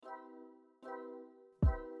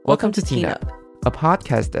Welcome to Teen Up, a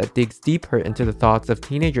podcast that digs deeper into the thoughts of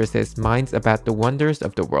teenagers' minds about the wonders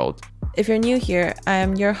of the world. If you're new here, I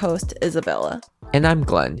am your host, Isabella. And I'm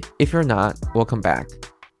Glenn. If you're not, welcome back.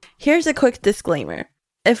 Here's a quick disclaimer.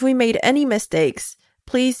 If we made any mistakes,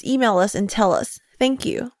 please email us and tell us. Thank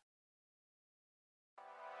you.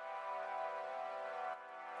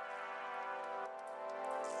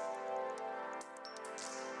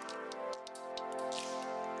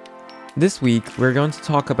 This week, we're going to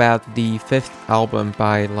talk about the fifth album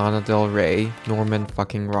by Lana Del Rey, Norman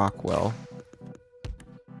fucking Rockwell.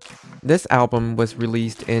 This album was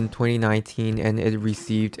released in 2019 and it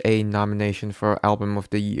received a nomination for Album of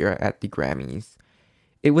the Year at the Grammys.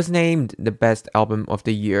 It was named the Best Album of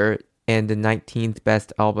the Year and the 19th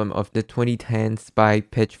Best Album of the 2010s by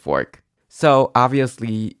Pitchfork. So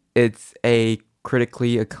obviously, it's a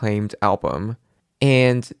critically acclaimed album,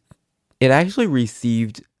 and it actually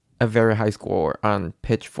received a very high score on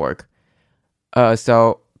Pitchfork.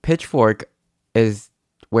 So Pitchfork is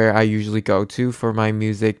where I usually go to for my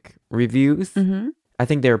music reviews. I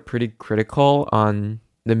think they're pretty critical on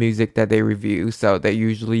the music that they review, so they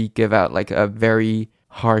usually give out like a very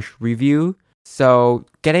harsh review. So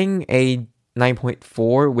getting a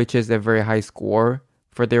 9.4, which is a very high score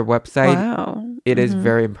for their website, it is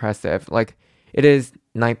very impressive. Like, it is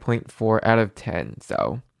 9.4 out of 10,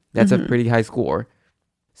 so that's a pretty high score.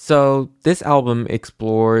 So this album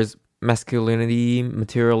explores masculinity,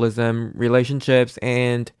 materialism, relationships,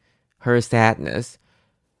 and her sadness.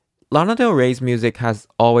 Lana Del Rey's music has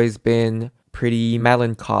always been pretty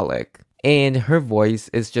melancholic, and her voice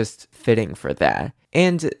is just fitting for that.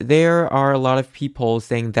 And there are a lot of people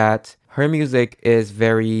saying that her music is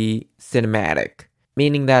very cinematic,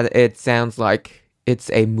 meaning that it sounds like it's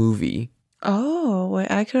a movie. Oh, wait,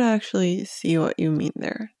 I could actually see what you mean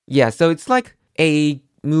there. Yeah, so it's like a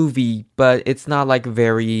movie, but it's not like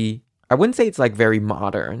very, I wouldn't say it's like very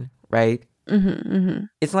modern, right?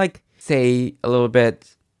 It's like, say, a little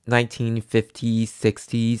bit 1950s,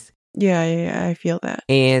 60s. Yeah, I feel that.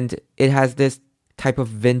 And it has this type of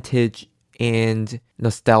vintage and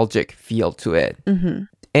nostalgic feel to it.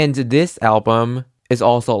 And this album is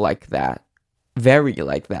also like that. Very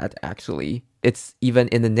like that, actually. It's even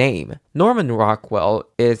in the name. Norman Rockwell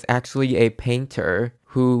is actually a painter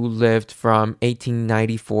who lived from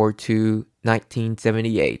 1894 to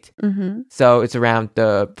 1978. So it's around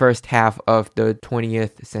the first half of the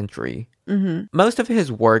 20th century. Most of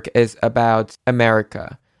his work is about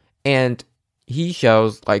America, and he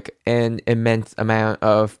shows like an immense amount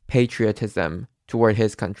of patriotism toward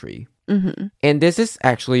his country. And this is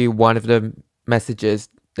actually one of the messages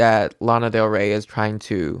that Lana Del Rey is trying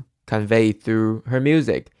to convey through her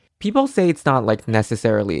music. People say it's not like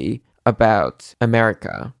necessarily about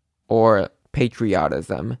America or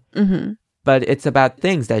patriotism, but it's about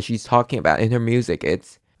things that she's talking about in her music.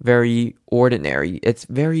 It's very ordinary. It's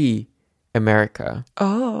very America.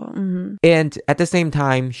 And at the same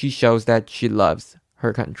time, she shows that she loves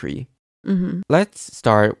her country. Let's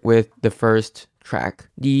start with the first track,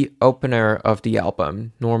 the opener of the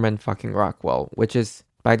album, Norman fucking Rockwell, which is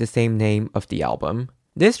by the same name of the album.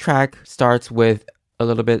 This track starts with a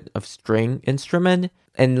little bit of string instrument,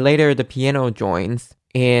 and later the piano joins,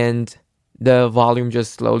 and the volume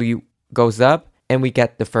just slowly goes up, and we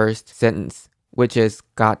get the first sentence, which is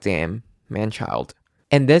 "Goddamn man-child."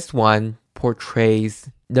 And this one portrays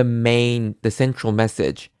the central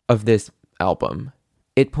message of this album.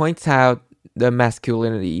 It points out the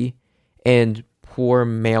masculinity and poor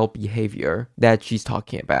male behavior that she's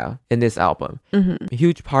talking about in this album. A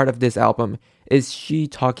huge part of this album is she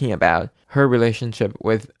talking about her relationship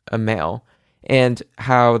with a male and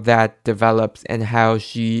how that develops and how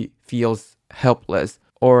she feels helpless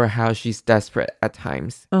or how she's desperate at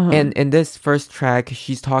times. And in this first track,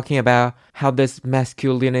 she's talking about how this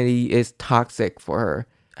masculinity is toxic for her,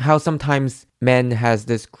 how sometimes men has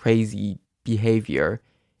this crazy behavior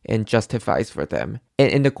and justifies for them.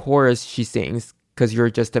 And in the chorus, she sings, "'Cause you're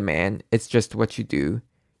just a man, it's just what you do.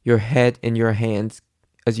 Your head in your hands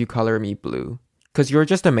as you color me blue." "'Cause you're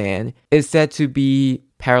just a man" is said to be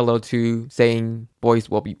parallel to saying boys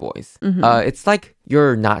will be boys. It's like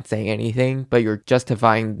you're not saying anything, but you're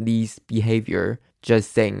justifying these behavior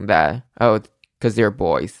just saying that, oh, because they're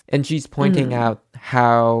boys. And she's pointing out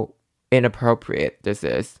how inappropriate this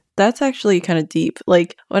is. That's actually kind of deep.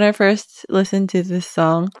 Like, when I first listened to this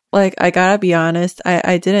song, like, I gotta be honest,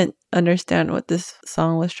 I didn't understand what this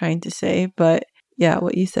song was trying to say, but yeah,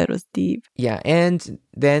 what you said was deep. Yeah, and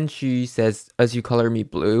then she says, "As you color me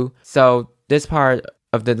blue." So this part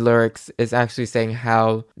of the lyrics is actually saying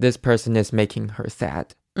how this person is making her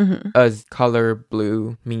sad. as color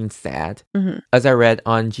blue means sad. Mm-hmm. As I read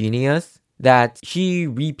on Genius, that she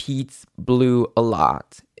repeats blue a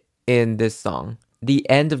lot in this song. The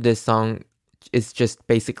end of this song is just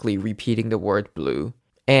basically repeating the word blue.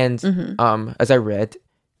 And as I read,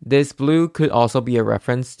 this blue could also be a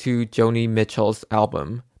reference to Joni Mitchell's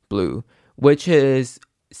album, Blue, which is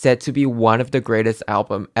said to be one of the greatest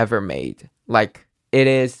album ever made. Like, it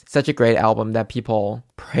is such a great album that people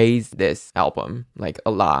praise this album, like,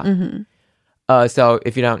 a lot. So,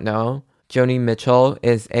 if you don't know, Joni Mitchell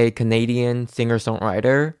is a Canadian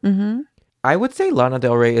singer-songwriter. I would say Lana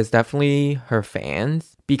Del Rey is definitely her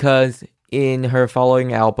fans, because in her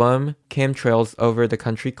following album, Chemtrails Over the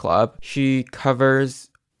Country Club, she covers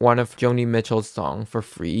one of Joni Mitchell's songs for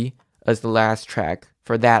free as the last track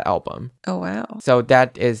for that album. Oh, wow. So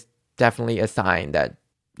that is definitely a sign that,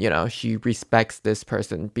 you know, she respects this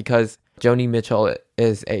person, because Joni Mitchell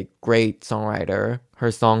is a great songwriter.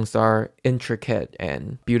 Her songs are intricate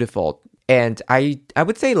and beautiful. And I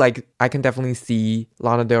would say, like, I can definitely see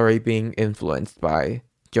Lana Del Rey being influenced by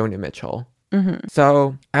Joni Mitchell.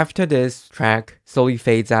 So after this track slowly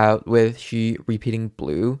fades out with she repeating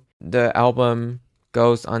blue, the album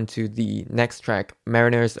goes on to the next track,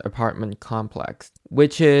 Mariner's Apartment Complex,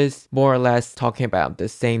 which is more or less talking about the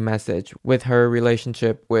same message with her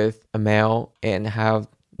relationship with a male and how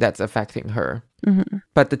that's affecting her.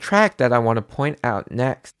 But the track that I want to point out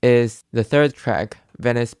next is the third track,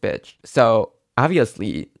 Venice Beach. So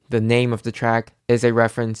obviously the name of the track is a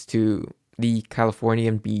reference to the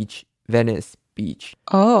Californian beach, Venice Beach.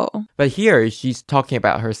 Oh. But here she's talking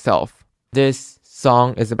about herself. This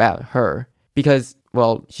song is about her because,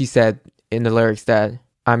 well, she said in the lyrics that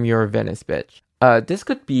I'm your Venice bitch. This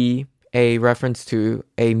could be a reference to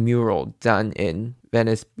a mural done in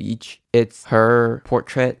Venice Beach. It's her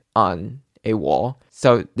portrait on a wall.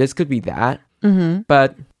 So this could be that.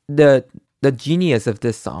 But the genius of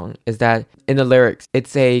this song is that in the lyrics,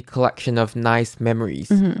 it's a collection of nice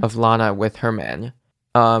memories of Lana with her man.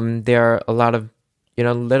 There are a lot of, you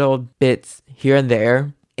know, little bits here and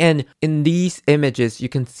there. And in these images, you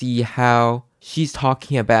can see how she's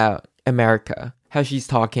talking about America, how she's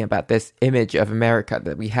talking about this image of America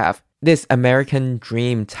that we have, this American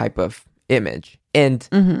dream type of image. And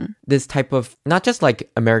this type of, not just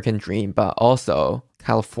like American dream, but also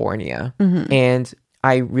California. And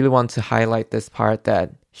I really want to highlight this part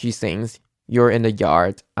that she sings, "You're in the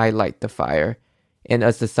yard, I light the fire. And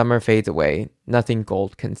as the summer fades away, nothing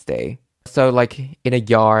gold can stay." So like in a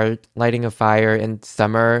yard, lighting a fire in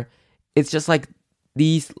summer, it's just like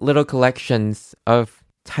these little collections of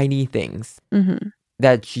tiny things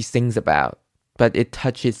that she sings about, but it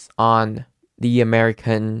touches on the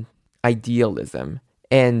American idealism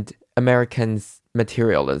and Americans'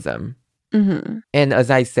 materialism. And as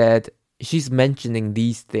I said, she's mentioning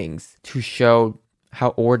these things to show how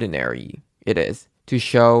ordinary it is, to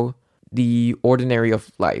show the ordinary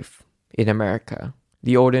of life in America,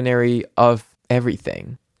 the ordinary of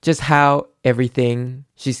everything, just how everything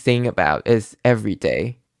she's saying about is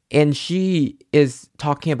everyday. And she is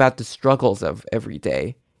talking about the struggles of every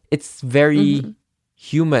day. It's very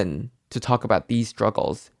human to talk about these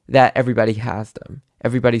struggles, that everybody has them.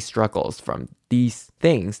 Everybody struggles from these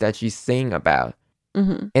things that she's saying about.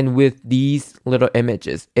 And with these little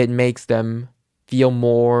images, it makes them feel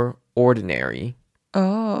more ordinary.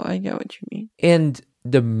 Oh, I get what you mean. And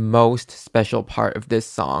the most special part of this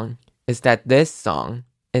song is that this song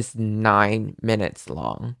is 9 minutes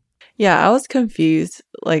long. Yeah, I was confused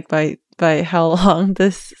like by how long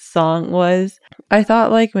this song was. I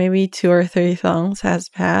thought like maybe 2 or 3 songs has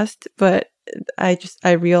passed, but I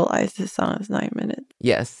realized this song is 9 minutes.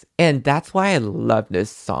 Yes, and that's why I love this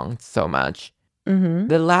song so much.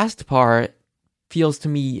 The last part feels to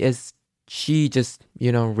me is she just,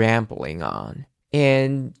 you know, rambling on.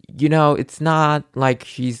 And, you know, it's not like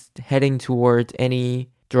she's heading toward any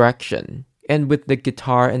direction. And with the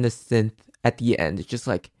guitar and the synth at the end, it's just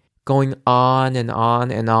like going on and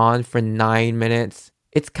on and on for 9 minutes.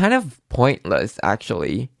 It's kind of pointless,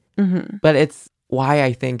 actually. But it's why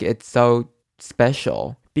I think it's so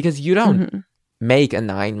special. Because you don't make a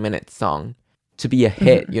 9-minute song to be a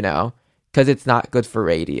hit, you know, because it's not good for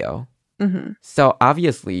radio. So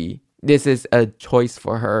obviously, this is a choice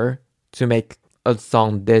for her to make a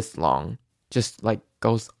song this long. Just like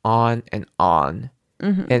goes on and on.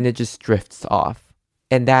 And it just drifts off.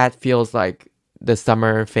 And that feels like the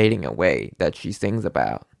summer fading away that she sings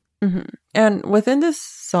about. And within this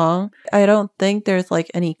song, I don't think there's like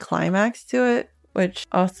any climax to it, which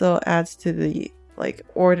also adds to the like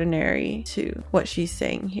ordinary to what she's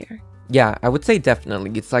saying here. Yeah, I would say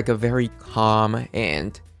definitely. It's like a very calm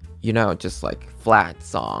and just like flat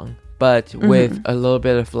song, but with a little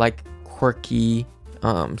bit of like quirky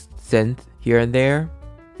synth here and there.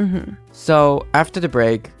 So after the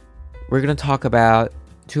break, we're gonna talk about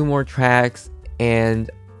 2 more tracks and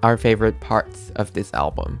our favorite parts of this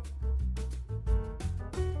album.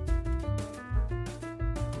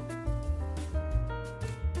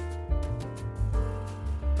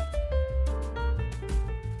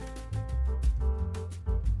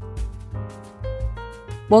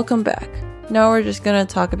 Welcome back. Now we're just gonna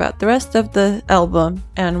talk about the rest of the album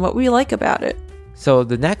and what we like about it. So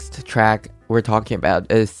the next track we're talking about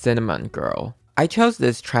is Cinnamon Girl. I chose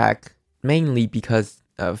this track mainly because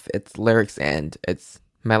of its lyrics and its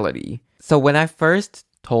melody. So when I first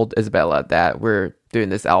told Isabella that we're doing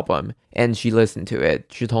this album and she listened to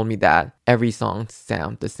it, she told me that every song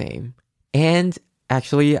sounds the same. And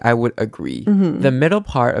actually, I would agree. The middle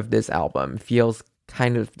part of this album feels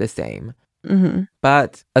kind of the same.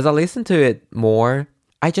 But as I listen to it more,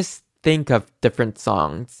 I just think of different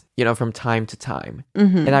songs, from time to time.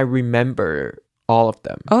 And I remember all of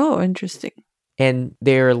them. Oh, interesting. And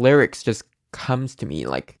their lyrics just comes to me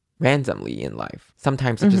like randomly in life.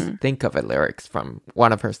 Sometimes I just think of a lyrics from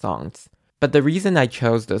one of her songs. But the reason I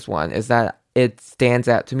chose this one is that it stands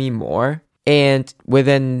out to me more. And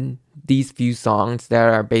within these few songs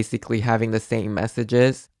that are basically having the same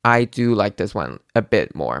messages, I do like this one a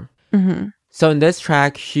bit more. So in this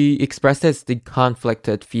track, she expresses the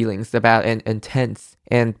conflicted feelings about an intense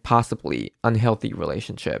and possibly unhealthy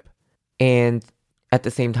relationship. And at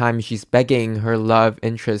the same time, she's begging her love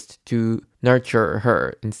interest to nurture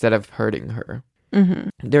her instead of hurting her.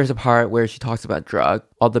 There's a part where she talks about drug,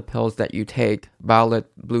 all the pills that you take, violet,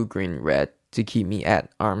 blue, green, red, to keep me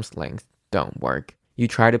at arm's length don't work. You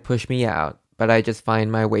try to push me out, but I just find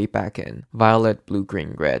my way back in. Violet, blue,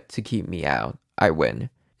 green, red, to keep me out. I win.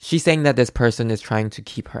 She's saying that this person is trying to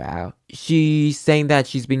keep her out. She's saying that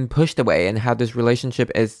she's being pushed away and how this relationship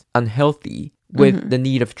is unhealthy with the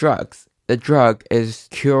need of drugs. The drug is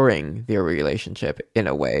curing their relationship in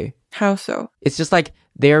a way. How so? It's just like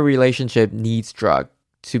their relationship needs drug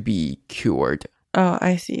to be cured. Oh,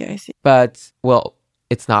 I see. But, well,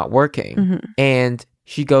 it's not working. And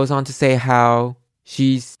she goes on to say how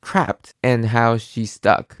she's trapped and how she's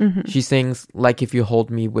stuck. She sings, like, if you hold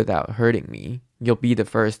me without hurting me, you'll be the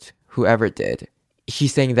first who ever did.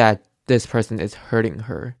 She's saying that this person is hurting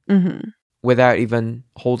her without even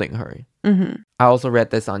holding her. I also read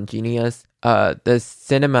this on Genius. The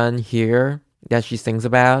cinnamon here that she sings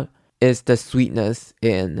about is the sweetness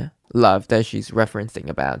in love that she's referencing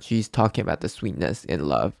about. She's talking about the sweetness in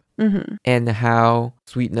love and how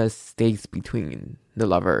sweetness stays between the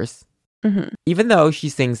lovers. Even though she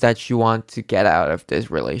sings that she wants to get out of this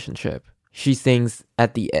relationship, she sings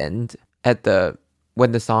at the end,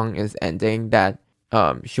 when the song is ending, that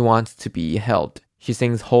she wants to be held. She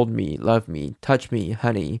sings, hold me, love me, touch me,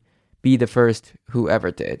 honey, be the first who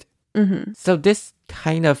ever did. So this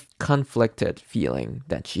kind of conflicted feeling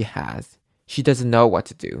that she has, she doesn't know what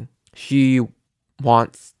to do. She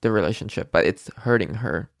wants the relationship, but it's hurting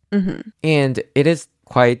her. And it is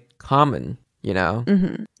quite common,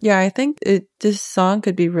 Yeah, I think this song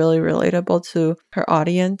could be really relatable to her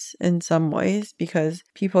audience in some ways, because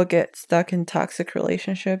people get stuck in toxic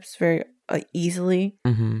relationships very easily,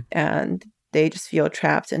 and they just feel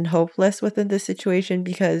trapped and hopeless within the situation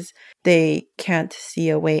because they can't see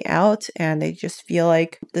a way out, and they just feel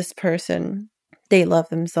like this person, they love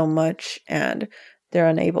them so much and they're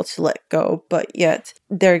unable to let go, but yet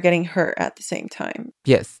they're getting hurt at the same time.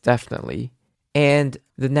 Yes, definitely. And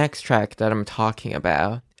the next track that I'm talking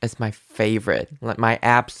about is my favorite, like my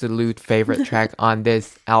absolute favorite track on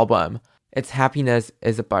this album. It's Happiness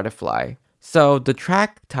is a Butterfly. So the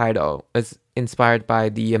track title is inspired by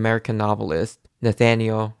the American novelist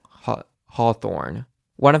Nathaniel Hawthorne.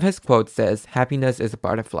 One of his quotes says, "Happiness is a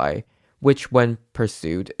butterfly, which when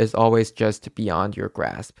pursued is always just beyond your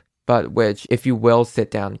grasp, but which, if you will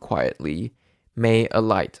sit down quietly, may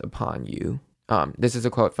alight upon you." This is a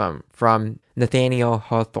quote from Nathaniel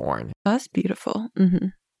Hawthorne. That's beautiful.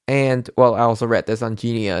 And, well, I also read this on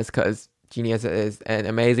Genius, because Genius is an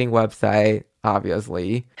amazing website,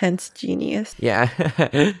 obviously. Hence Genius. Yeah.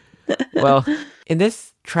 Well, in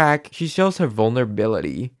this track, she shows her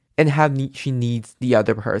vulnerability and how she needs the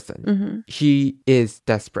other person. She is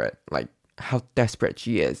desperate, like how desperate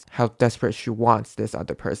she is, how desperate she wants this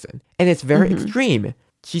other person. And it's very extreme.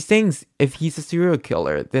 She sings, if he's a serial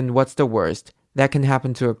killer, then what's the worst that can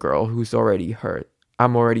happen to a girl who's already hurt?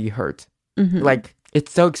 I'm already hurt. Like,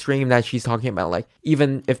 it's so extreme that she's talking about, like,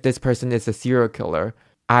 even if this person is a serial killer,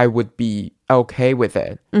 I would be okay with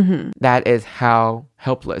it. That is how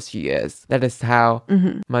helpless she is. That is how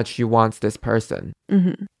much she wants this person.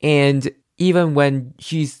 And even when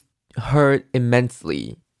she's hurt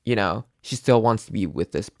immensely, you know, she still wants to be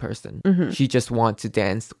with this person. She just wants to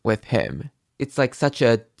dance with him. It's like such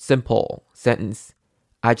a simple sentence.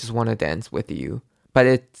 I just want to dance with you. But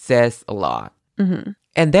it says a lot. And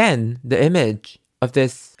then the image of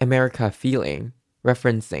this America feeling,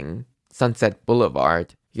 referencing Sunset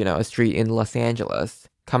Boulevard, you know, a street in Los Angeles,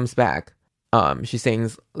 comes back. She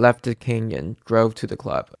sings, left the canyon, drove to the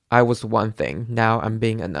club. I was one thing, now I'm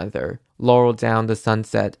being another. Laurel down the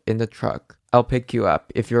sunset in the truck. I'll pick you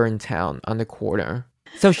up if you're in town on the corner.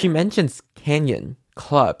 So she mentions canyon,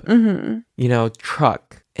 club, you know,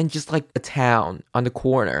 truck, and just like a town on the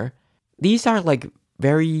corner. These are like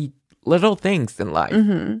very little things in life,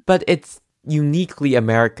 but it's uniquely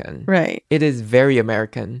American. Right. It is very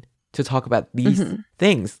American to talk about these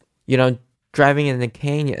things, you know, driving in a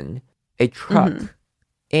canyon, a truck,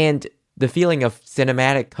 and the feeling of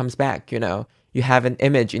cinematic comes back, you know. You have an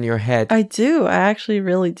image in your head. I do. I actually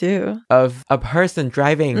really do. Of a person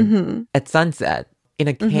driving at sunset in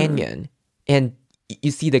a canyon, and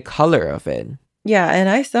you see the color of it. Yeah, and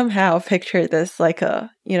I somehow pictured this like a,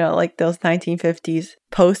 you know, like those 1950s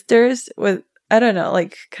posters with, I don't know,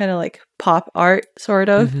 like kind of like pop art sort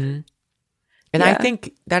of. And I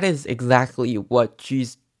think that is exactly what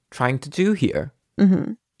she's trying to do here.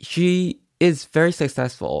 She is very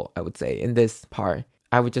successful, I would say, in this part.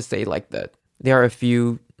 I would just say like that. There are a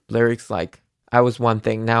few lyrics like, I was one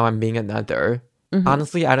thing, now I'm being another.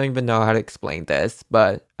 Honestly, I don't even know how to explain this,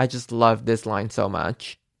 but I just love this line so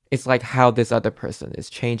much. It's like how this other person is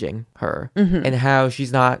changing her and how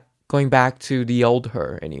she's not going back to the old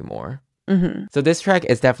her anymore. So this track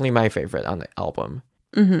is definitely my favorite on the album.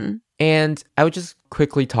 And I would just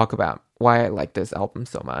quickly talk about why I like this album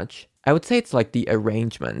so much. I would say it's like the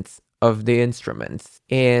arrangements of the instruments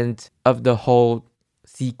and of the whole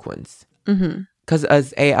sequence. Because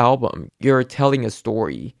as a album, you're telling a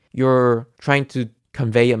story. You're trying to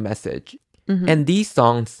convey a message. And these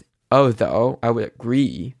songs, although I would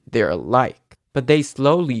agree they're alike, but they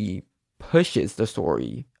slowly pushes the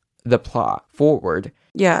story, the plot forward.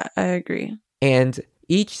 Yeah, I agree. And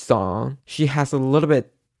each song, she has a little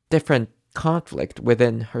bit different conflict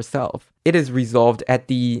within herself. It is resolved at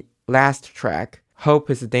the last track. Hope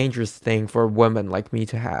is a dangerous thing for a woman like me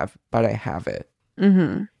to have, but I have it.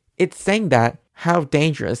 It's saying that how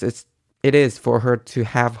dangerous it is for her to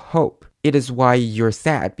have hope. It is why you're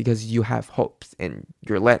sad, because you have hopes and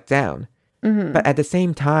you're let down. But at the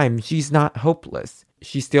same time, she's not hopeless.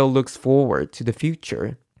 She still looks forward to the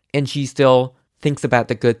future. And she still thinks about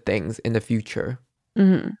the good things in the future.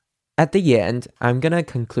 At the end, I'm going to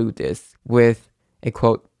conclude this with a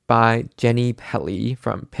quote by Jenny Pelly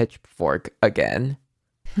from Pitchfork again.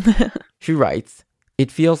 She writes,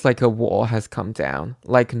 "It feels like a wall has come down,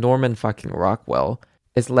 like Norman fucking Rockwell.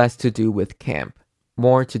 It's less to do with camp,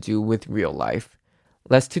 more to do with real life.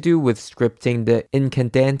 Less to do with scripting the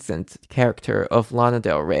incandescent character of Lana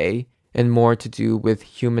Del Rey, and more to do with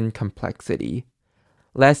human complexity.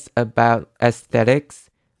 Less about aesthetics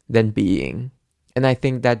than being." And I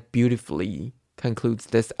think that beautifully concludes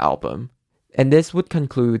this album. And this would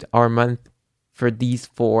conclude our month for these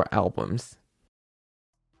 4 albums.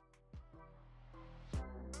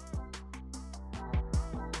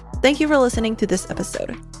 Thank you for listening to this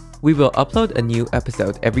episode. We will upload a new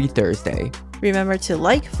episode every Thursday. Remember to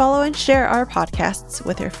like, follow, and share our podcasts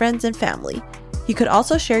with your friends and family. You could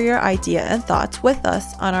also share your idea and thoughts with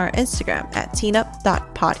us on our Instagram at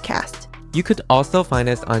teenup.podcast. You could also find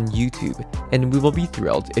us on YouTube, and we will be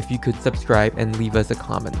thrilled if you could subscribe and leave us a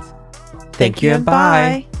comment. Thank you and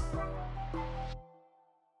bye!